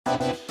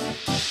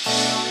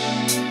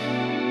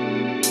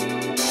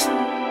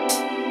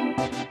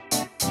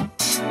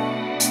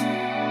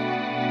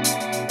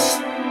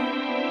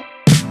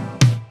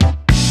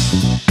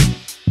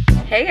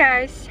Hey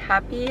guys,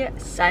 happy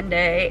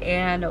Sunday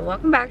and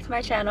welcome back to my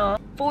channel.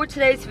 For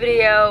today's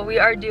video, we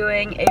are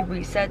doing a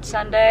reset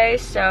Sunday.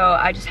 So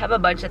I just have a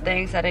bunch of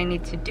things that I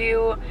need to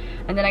do,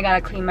 and then I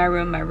gotta clean my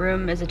room. My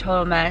room is a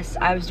total mess.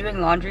 I was doing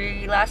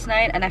laundry last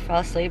night and I fell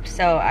asleep,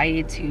 so I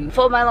need to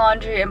fold my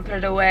laundry and put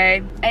it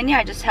away. And yeah,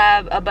 I just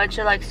have a bunch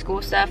of like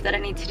school stuff that I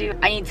need to do.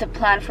 I need to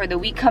plan for the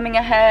week coming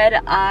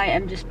ahead. I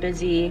am just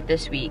busy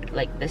this week,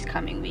 like this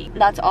coming week.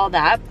 That's all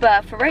that.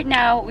 But for right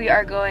now, we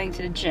are going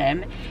to the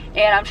gym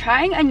and I'm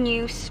trying a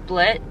new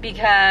split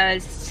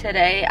because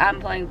today I'm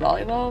playing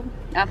volleyball.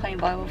 I'm playing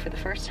volleyball for the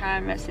first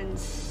time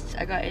since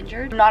I got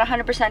injured. I'm not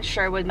 100%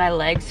 sure with my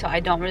legs, so I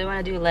don't really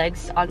want to do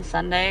legs on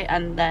Sunday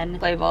and then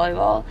play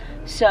volleyball.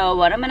 So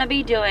what I'm gonna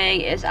be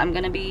doing is I'm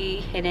gonna be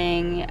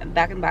hitting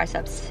back and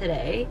biceps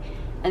today,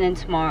 and then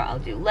tomorrow I'll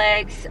do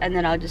legs, and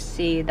then I'll just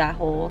see that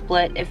whole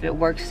split. If it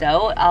works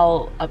out,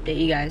 I'll update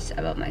you guys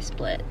about my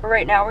split. But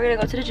right now we're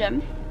gonna go to the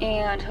gym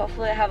and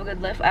hopefully I have a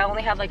good lift. I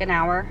only have like an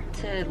hour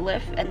to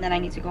lift and then I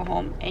need to go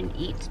home and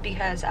eat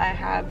because I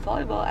have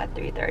volleyball at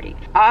 3:30.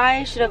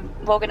 I should have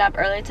woken up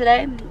early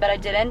today, but I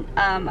didn't.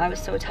 I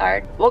was so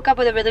tired. Woke up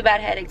with a really bad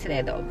headache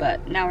today though,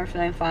 but now we're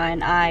feeling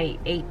fine. I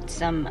ate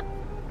some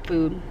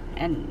food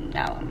and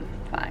now I'm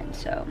fine,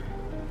 so.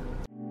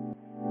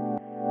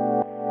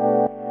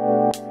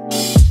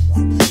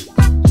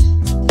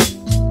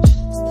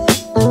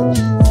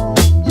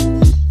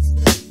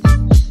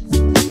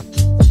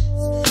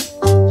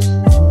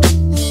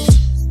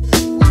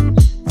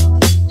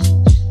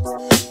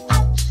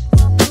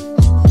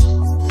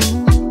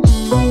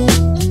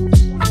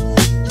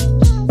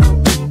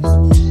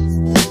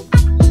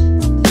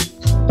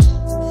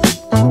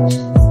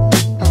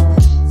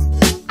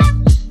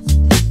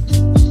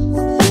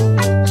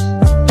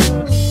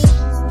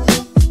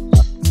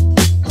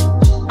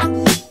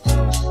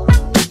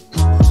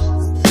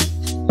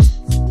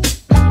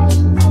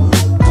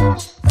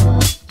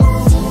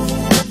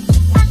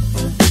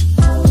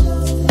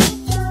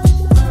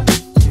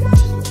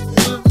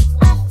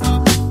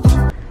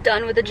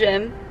 Done with the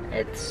gym.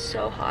 It's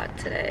so hot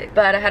today,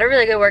 but I had a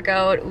really good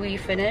workout. We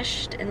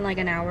finished in like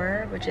an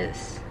hour, which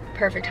is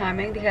perfect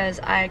timing because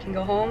I can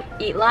go home,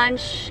 eat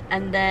lunch,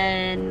 and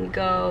then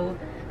go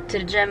to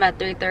the gym at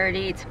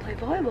 3:30 to play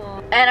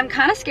volleyball. And I'm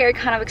kind of scared,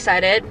 kind of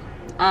excited,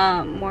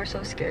 more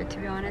so scared to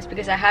be honest,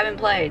 because I haven't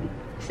played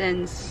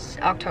since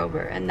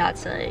October, and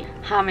that's like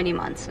how many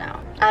months now?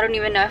 I don't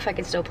even know if I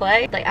can still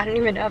play. Like, I don't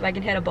even know if I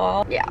can hit a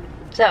ball. Yeah.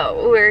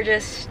 So we're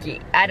just,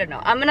 I don't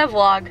know. I'm gonna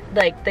vlog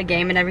like the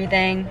game and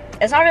everything.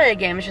 It's not really a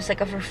game, it's just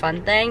like a for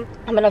fun thing.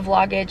 I'm gonna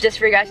vlog it just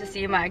for you guys to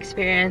see my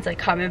experience, like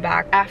coming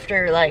back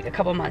after like a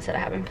couple months that I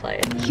haven't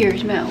played.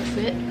 Here's my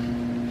outfit.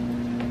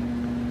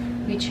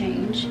 We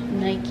changed,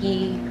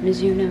 Nike,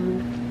 Mizuno,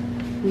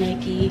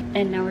 Nike,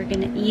 and now we're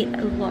gonna eat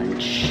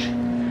lunch.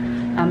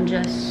 I'm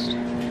just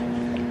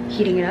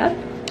heating it up.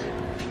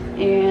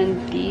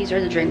 And these are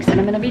the drinks that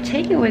I'm gonna be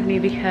taking with me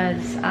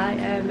because I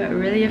am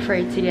really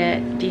afraid to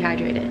get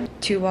dehydrated.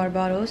 2 water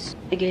bottles,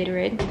 a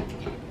Gatorade,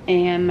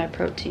 and my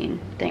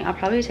protein thing. I'll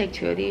probably take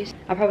 2 of these.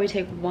 I'll probably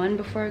take 1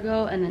 before I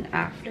go, and then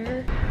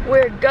after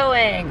we're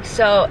going.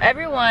 So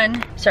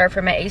everyone, sorry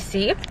for my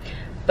AC,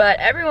 but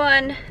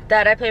everyone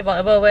that I play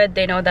volleyball with,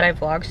 they know that I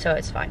vlog, so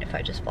it's fine if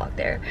I just vlog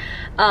there.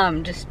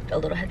 Just a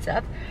little heads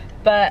up.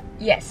 But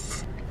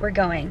yes, we're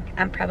going.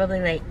 I'm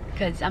probably late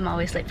because I'm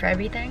always late for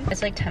everything.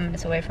 It's like 10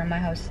 minutes away from my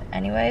house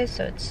anyway,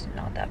 so it's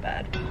not that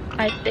bad.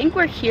 I think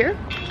we're here.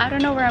 I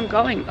don't know where I'm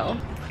going though.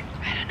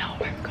 I don't know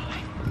where I'm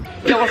going.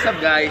 Yo, what's up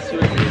guys?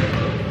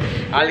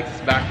 Alex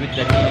is back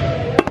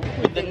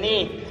with the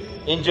knee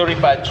injury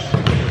patch.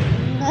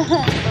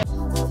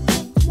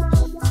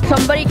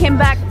 Somebody came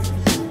back.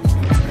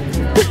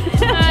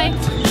 Hi.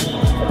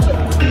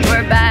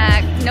 We're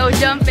back. No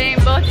jumping,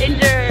 both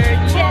injured.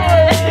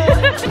 Yeah.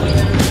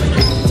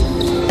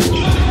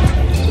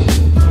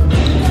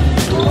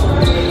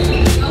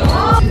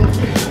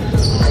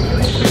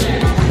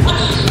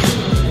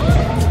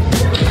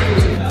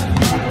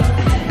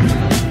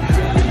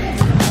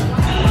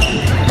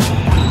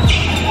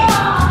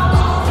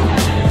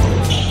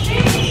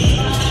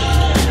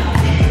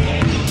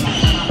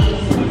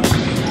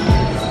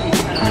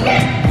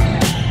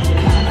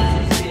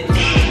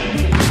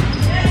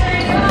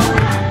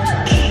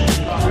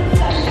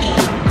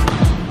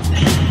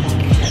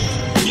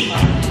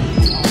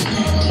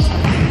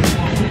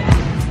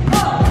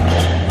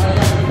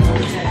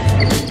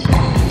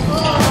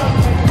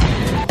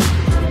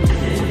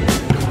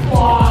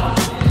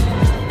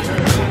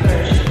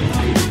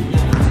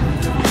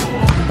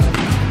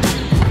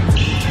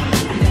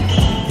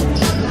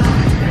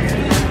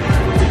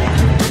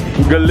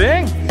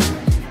 Galing!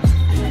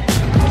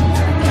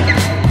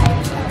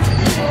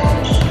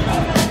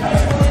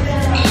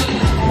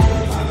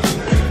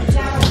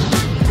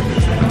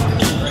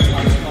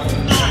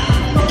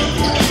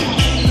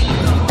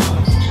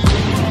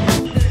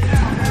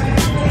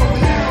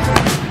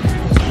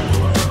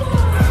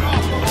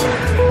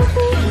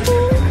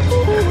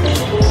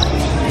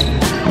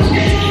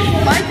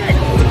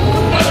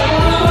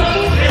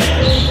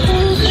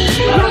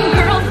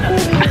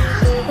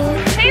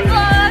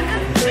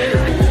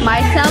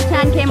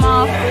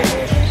 off.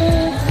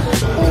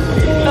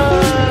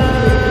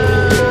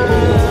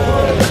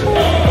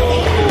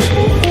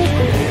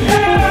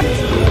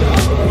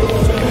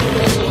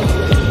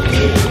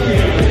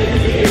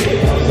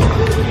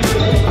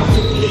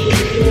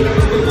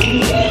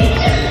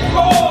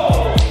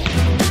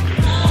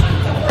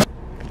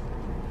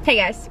 Hey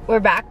guys, we're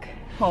back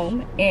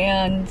home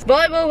and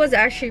volleyball was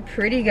actually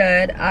pretty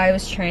good. I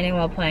was training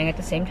while playing at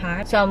the same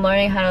time, so I'm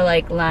learning how to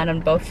like land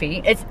on both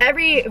feet. It's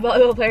every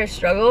volleyball player's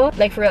struggle.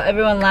 Like for real,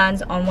 everyone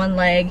lands on one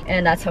leg,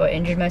 and that's how I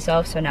injured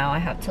myself. So now I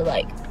have to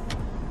like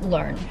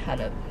learn how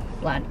to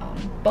land on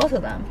both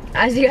of them.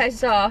 As you guys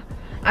saw,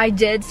 I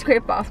did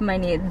scrape off my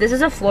knee. This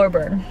is a floor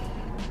burn.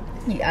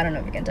 Yeah, I don't know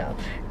if you can tell.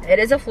 It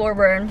is a floor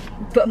burn,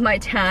 but my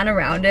tan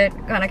around it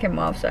kind of came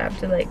off, so I have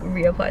to like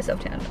reapply self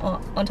tan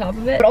on top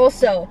of it. But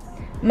also,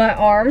 my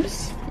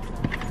arms,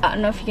 I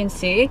don't know if you can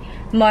see,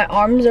 my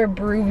arms are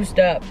bruised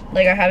up.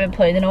 Like I haven't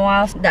played in a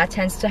while, so that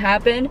tends to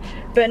happen.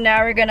 But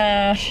now we're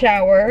gonna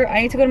shower.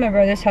 I need to go to my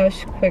brother's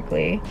house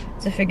quickly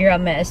to figure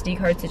out my SD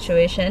card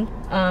situation.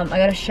 I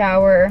gotta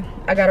shower.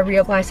 I gotta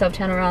reapply self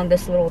tan around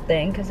this little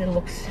thing because it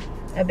looks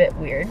a bit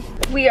weird.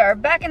 We are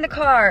back in the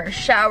car,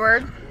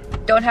 showered.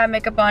 Don't have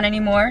makeup on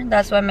anymore.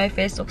 That's why my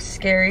face looks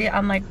scary.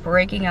 I'm like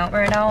breaking out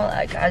right now,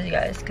 like as you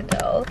guys can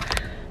tell.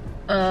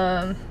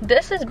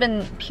 This has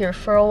been here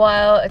for a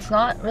while. It's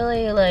not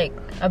really like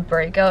a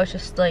breakout, it's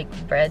just like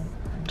red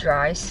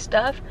dry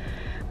stuff.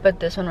 But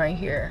this one right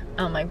here,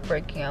 I'm like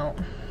breaking out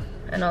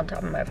and on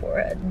top of my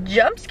forehead.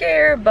 Jump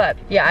scare, but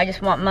yeah, I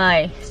just want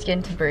my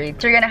skin to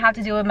breathe. So you're gonna have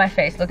to deal with my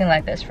face looking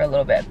like this for a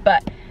little bit.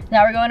 But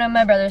now we're going to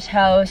my brother's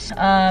house.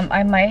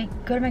 I might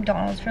go to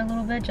McDonald's for a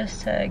little bit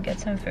just to get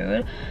some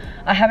food.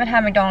 I haven't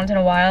had McDonald's in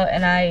a while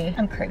and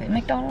I'm craving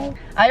McDonald's.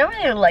 I don't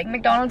really like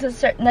McDonald's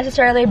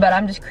necessarily, but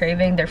I'm just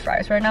craving their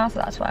fries right now,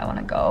 so that's why I want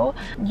to go.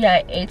 Yeah,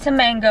 I ate some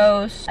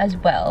mangoes as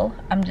well.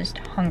 I'm just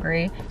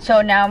hungry.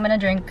 So now I'm gonna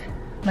drink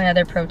my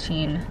other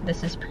protein.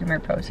 This is Premier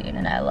Protein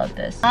and I love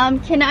this.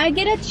 Can I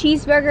get a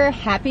cheeseburger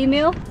Happy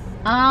Meal?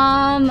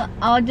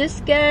 I'll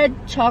just get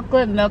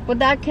chocolate milk with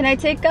that. Can I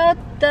take out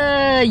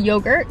the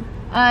yogurt?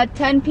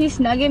 10-piece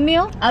nugget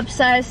meal,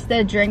 upsize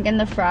the drink and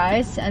the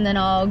fries, and then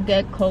I'll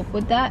get Coke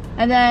with that.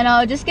 And then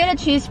I'll just get a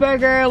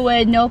cheeseburger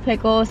with no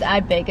pickles,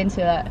 add bacon to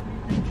that.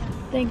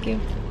 Thank you.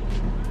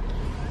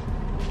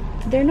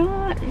 They're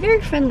not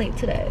very friendly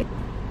today.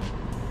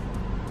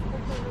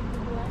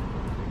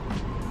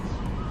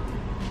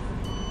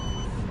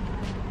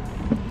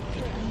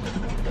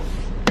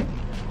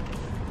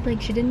 Like,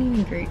 she didn't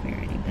even greet me or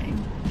anything.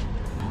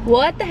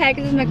 What the heck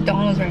is this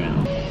McDonald's right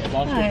now?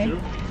 Hi.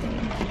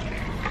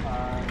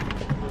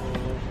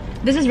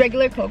 This is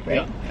regular Coke, right?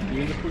 Yeah.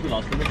 You can put the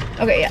last one.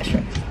 Okay, yeah,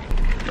 sure.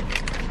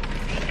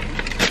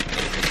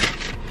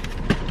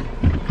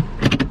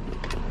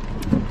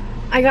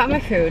 I got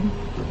my food,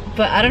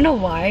 but I don't know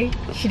why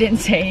she didn't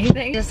say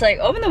anything. Just like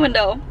open the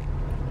window,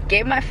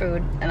 gave my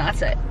food, and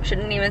that's it.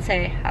 Shouldn't even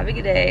say have a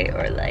good day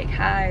or like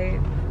hi.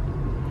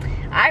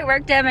 I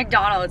worked at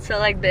McDonald's, so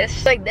like this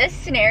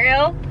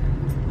scenario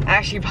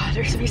actually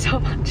bothers me so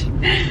much.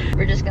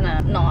 We're just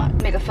gonna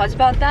not make a fuss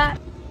about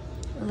that.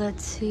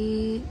 Let's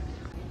see.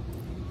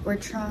 We're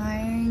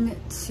trying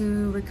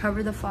to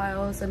recover the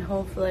files and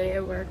hopefully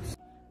it works.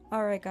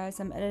 Alright guys,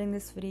 I'm editing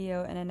this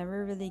video and I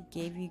never really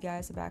gave you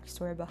guys a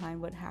backstory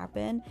behind what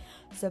happened.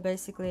 So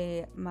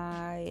basically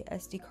my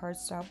SD card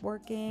stopped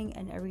working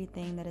and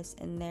everything that is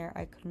in there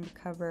I couldn't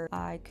recover.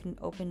 I couldn't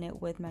open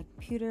it with my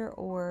computer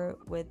or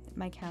with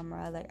my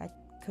camera. Like I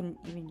couldn't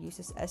even use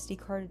this SD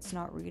card, it's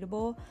not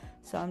readable.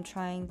 So I'm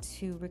trying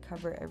to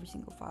recover every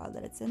single file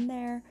that it's in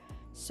there.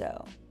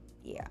 So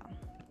yeah.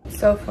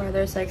 So far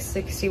there's like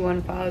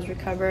 61 files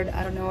recovered.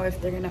 I don't know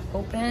if they're gonna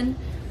open.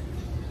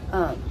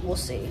 We'll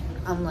see.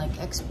 I'm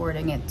like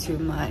exporting it to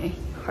my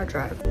hard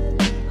drive.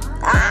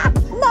 Ah,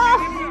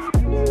 no!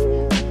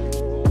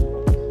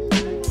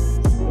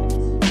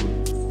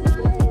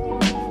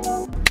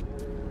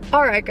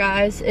 Alright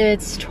guys,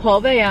 it's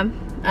 12 a.m.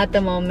 at the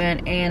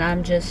moment and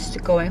I'm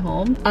just going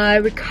home. I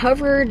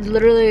recovered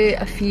literally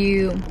a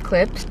few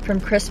clips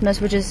from Christmas,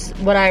 which is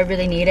what I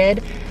really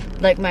needed.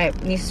 Like my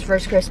niece's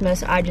first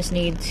Christmas, I just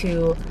need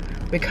to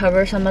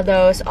recover some of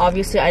those.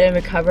 Obviously, I didn't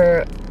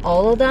recover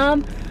all of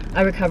them.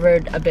 I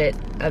recovered a bit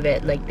of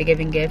it, like the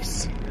giving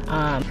gifts.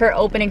 Her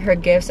opening her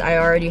gifts, I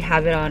already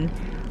have it on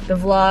the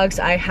vlogs.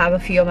 I have a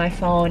few on my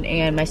phone,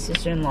 and my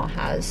sister-in-law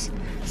has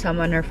some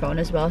on her phone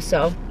as well,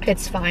 so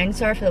it's fine.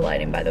 Sorry for the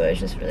lighting, by the way, it's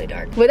just really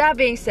dark. With that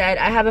being said,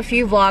 I have a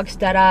few vlogs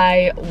that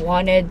I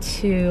wanted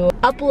to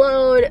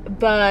upload,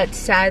 but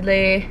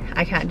sadly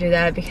I can't do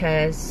that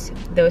because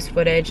those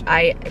footage,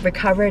 I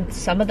recovered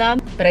some of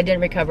them, but I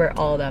didn't recover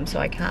all of them, so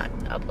I can't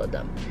upload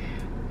them.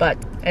 But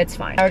it's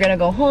fine. We're gonna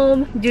go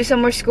home, do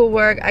some more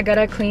schoolwork. I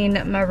gotta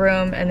clean my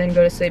room and then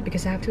go to sleep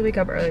because I have to wake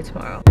up early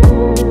tomorrow.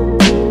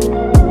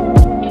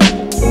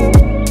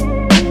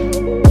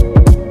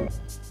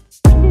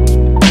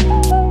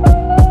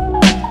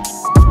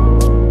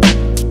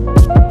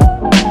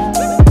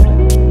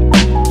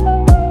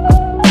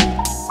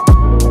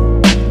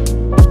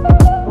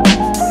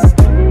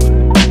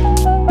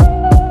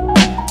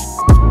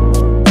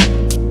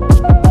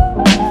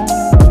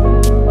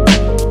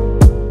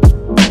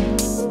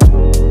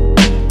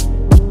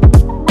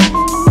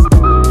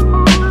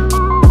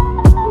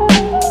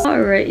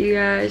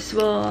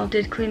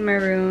 Did clean my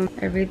room.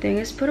 Everything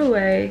is put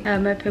away. I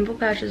have my pimple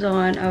patches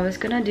on. I was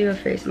gonna do a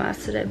face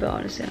mask today, but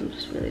honestly I'm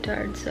just really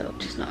tired, so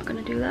just not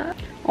gonna do that.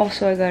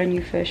 Also, I got a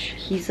new fish.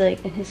 He's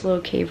like in his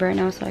little cave right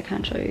now, so I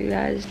can't show you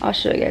guys. I'll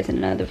show you guys in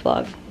another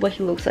vlog what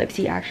he looks like.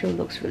 He actually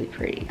looks really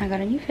pretty. I got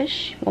a new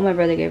fish. Well, my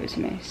brother gave it to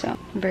me, so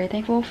I'm very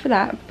thankful for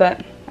that.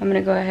 But I'm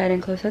gonna go ahead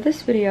and close out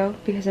this video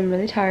because I'm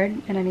really tired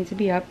and I need to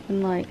be up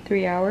in like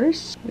 3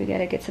 hours. We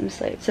gotta get some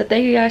sleep. So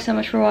thank you guys so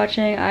much for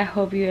watching. I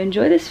hope you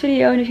enjoyed this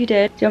video, and if you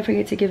did, don't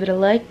forget to give it a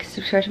like,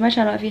 subscribe to my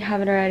channel if you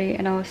haven't already,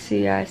 and I will see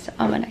you guys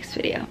on my next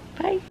video.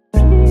 Bye.